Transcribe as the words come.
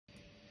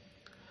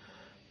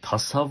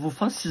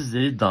Tasavvufa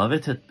sizleri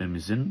davet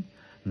etmemizin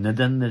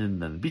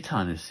nedenlerinden bir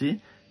tanesi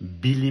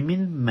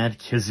bilimin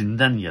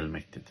merkezinden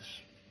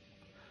gelmektedir.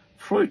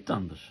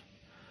 Freud'dandır.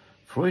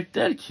 Freud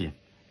der ki,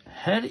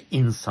 her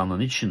insanın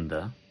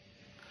içinde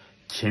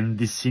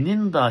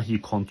kendisinin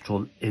dahi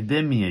kontrol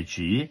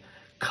edemeyeceği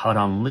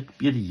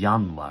karanlık bir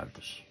yan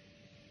vardır.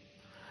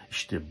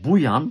 İşte bu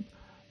yan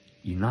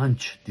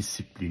inanç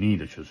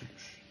disipliniyle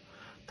çözülür.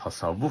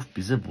 Tasavvuf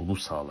bize bunu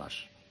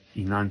sağlar.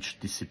 İnanç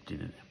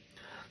disiplinini.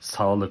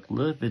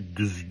 Sağlıklı ve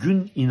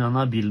düzgün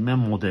inanabilme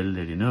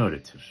modellerini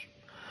öğretir.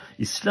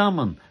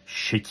 İslam'ın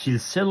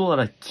şekilsel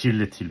olarak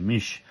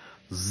kirletilmiş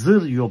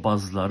zır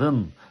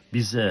yobazların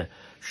bize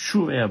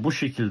şu veya bu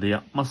şekilde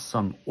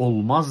yapmazsan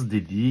olmaz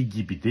dediği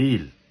gibi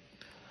değil.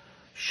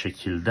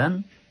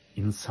 Şekilden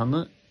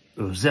insanı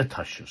öze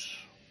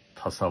taşır.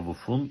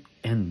 Tasavvufun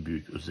en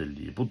büyük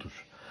özelliği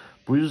budur.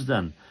 Bu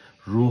yüzden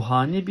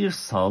ruhani bir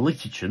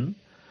sağlık için,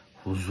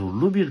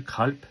 huzurlu bir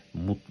kalp,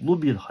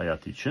 mutlu bir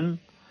hayat için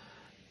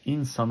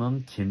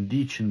insanın kendi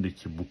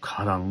içindeki bu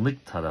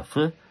karanlık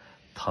tarafı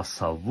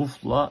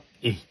tasavvufla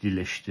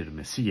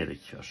ehlileştirmesi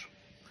gerekiyor.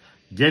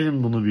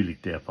 Gelin bunu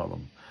birlikte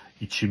yapalım.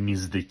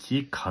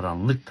 İçimizdeki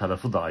karanlık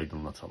tarafı da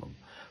aydınlatalım.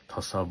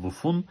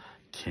 Tasavvufun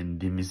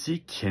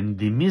kendimizi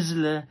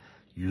kendimizle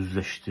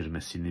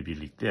yüzleştirmesini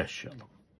birlikte yaşayalım.